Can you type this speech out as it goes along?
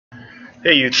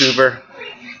Hey YouTuber,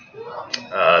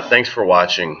 thanks for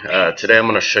watching. Today I'm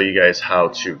going to show you guys how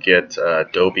to get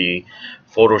Adobe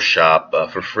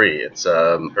Photoshop for free. It's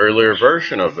an earlier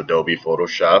version of Adobe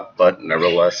Photoshop, but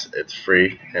nevertheless it's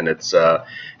free and it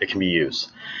can be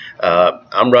used.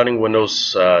 I'm running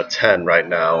Windows 10 right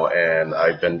now, and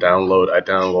I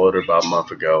downloaded about a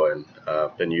month ago and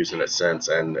been using it since,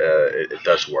 and it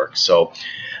does work. So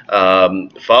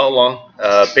follow along.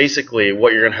 Basically,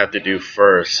 what you're going to have to do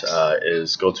first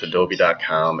is go to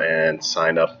adobe.com and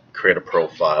sign up, create a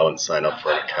profile, and sign up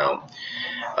for an account.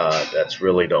 That's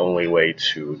really the only way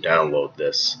to download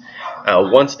this.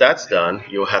 Once that's done,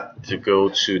 you'll have to go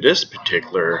to this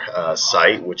particular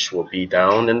site, which will be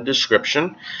down in the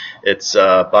description. It's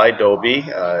by Adobe.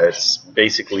 It's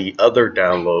basically other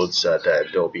downloads that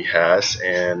Adobe has,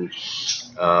 and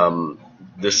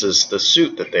this is the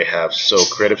suite that they have. So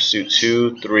Creative Suite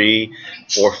 2, 3,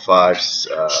 4, 5,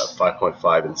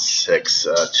 5.5, and 6.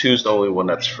 2 is the only one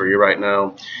that's free right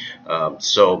now.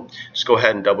 So just go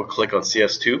ahead and double click on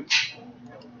CS2.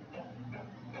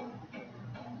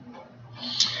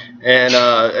 And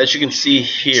as you can see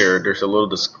here, there's a little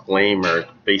disclaimer. It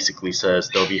basically says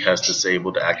Adobe has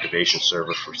disabled the activation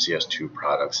server for CS2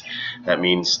 products. That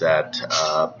means that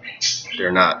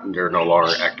they're no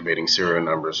longer activating serial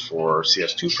numbers for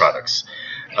CS2 products.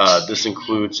 This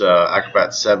includes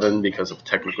Acrobat 7 because of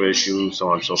technical issues, so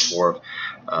on and so forth.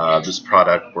 This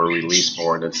product were released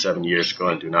more than 7 years ago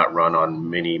and do not run on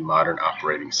many modern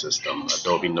operating systems.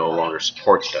 Adobe no longer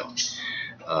supports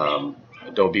them.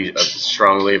 Adobe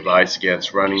strongly advised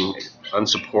against running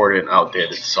unsupported and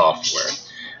outdated software.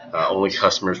 Only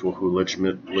customers who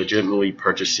legitimately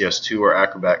purchase CS2 or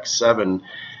Acrobat 7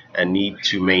 and need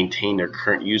to maintain their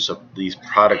current use of these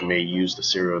products may use the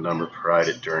serial number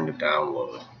provided during the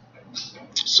download.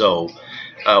 So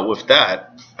with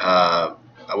that, I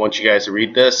want you guys to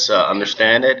read this,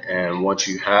 understand it, and once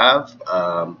you have,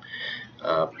 go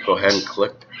ahead and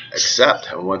click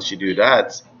accept. And once you do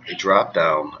that, a drop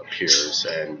down appears,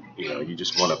 and you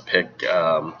just want to pick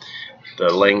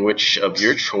the language of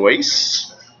your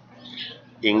choice.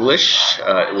 English,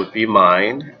 it would be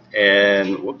mine,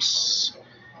 and whoops,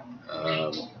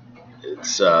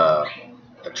 it's a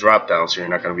drop down, so you're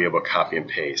not going to be able to copy and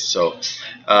paste. So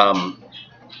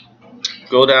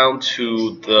go down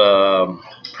to the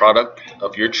product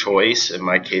of your choice. In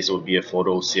my case, it would be a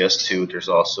Photo CS2. There's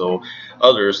also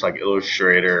others like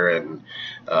Illustrator and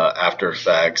After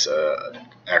Effects,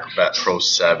 Acrobat Pro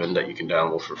 7 that you can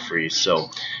download for free. So,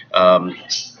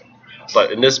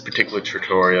 but in this particular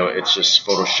tutorial, it's just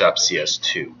Photoshop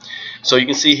CS2. So you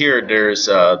can see here there's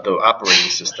the operating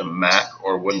system, Mac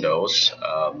or Windows.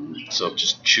 So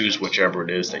just choose whichever it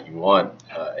is that you want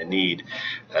and need.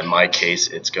 In my case,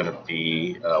 it's going to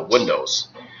be Windows.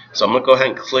 So I'm going to go ahead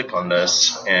and click on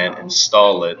this and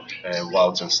install it. And while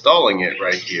it's installing it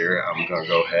right here, I'm going to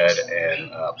go ahead and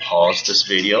pause this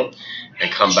video and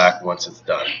come back once it's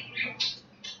done.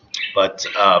 But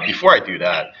before I do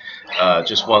that,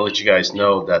 just want to let you guys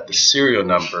know that the serial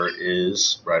number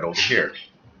is right over here.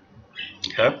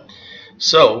 Okay,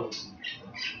 so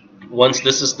once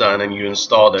this is done and you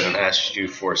installed it and asks you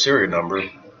for a serial number,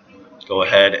 go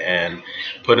ahead and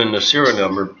put in the serial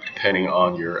number depending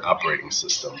on your operating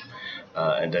system,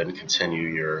 and then continue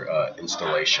your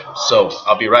installation. So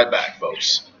I'll be right back,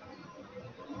 folks.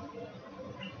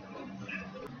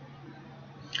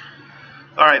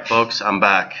 Alright folks, I'm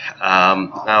back.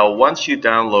 Now once you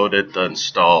downloaded the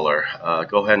installer,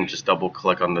 go ahead and just double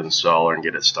click on the installer and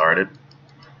get it started.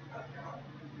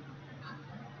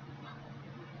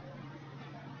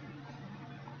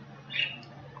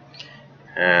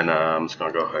 And I'm just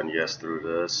going to go ahead and yes through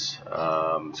this.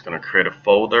 It's going to create a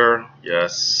folder,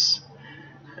 yes,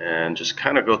 and just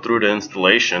kind of go through the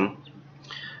installation.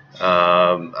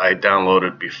 I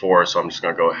downloaded before, so I'm just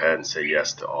going to go ahead and say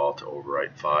yes to all to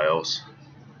overwrite files.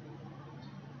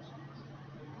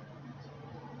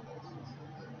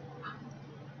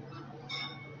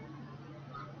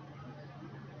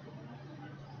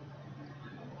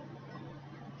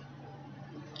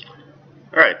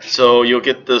 Alright, so you'll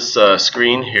get this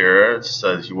screen here. It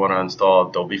says you want to install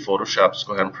Adobe Photoshop, so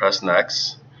go ahead and press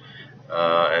next,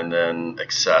 and then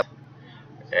accept,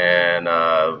 and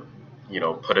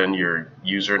put in your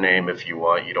username if you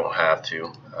want. You don't have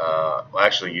to. Well,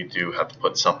 actually you do have to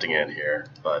put something in here,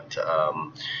 but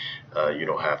you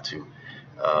don't have to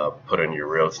put in your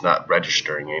real. It's not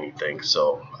registering anything,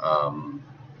 so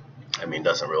I mean, it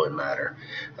doesn't really matter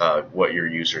what your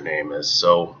username is.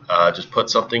 So just put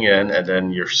something in, and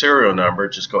then your serial number,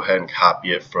 just go ahead and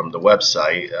copy it from the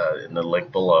website in the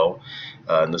link below.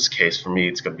 In this case, for me,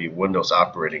 it's going to be Windows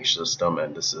operating system,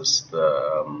 and this is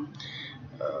the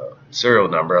serial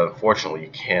number. Unfortunately, you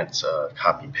can't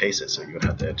copy paste it, so you're gonna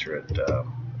have to enter it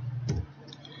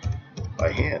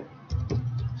by hand.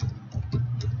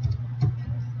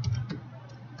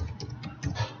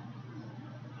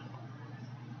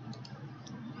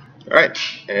 Alright,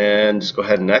 and just go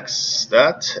ahead and next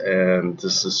that, and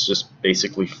this is just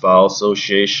basically file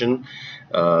association.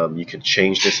 You can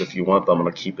change this if you want, but I'm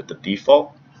going to keep it the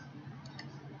default.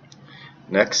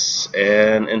 Next,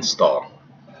 and install.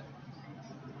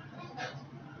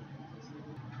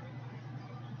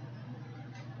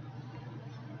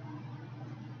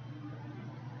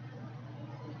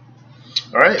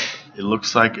 Alright, it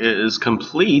looks like it is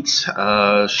complete. Show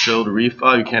the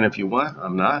refile, you can if you want,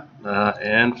 I'm not,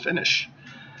 and finish.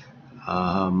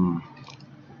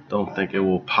 Don't think it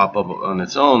will pop up on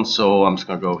its own, so I'm just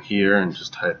going to go here and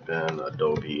just type in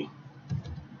Adobe.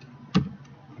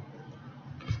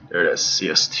 There it is,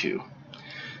 CS2.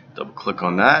 Double click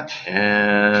on that,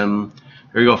 and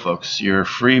here you go, folks, your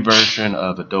free version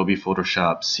of Adobe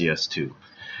Photoshop CS2.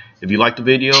 If you liked the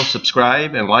video,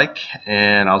 subscribe and like,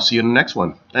 and I'll see you in the next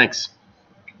one. Thanks.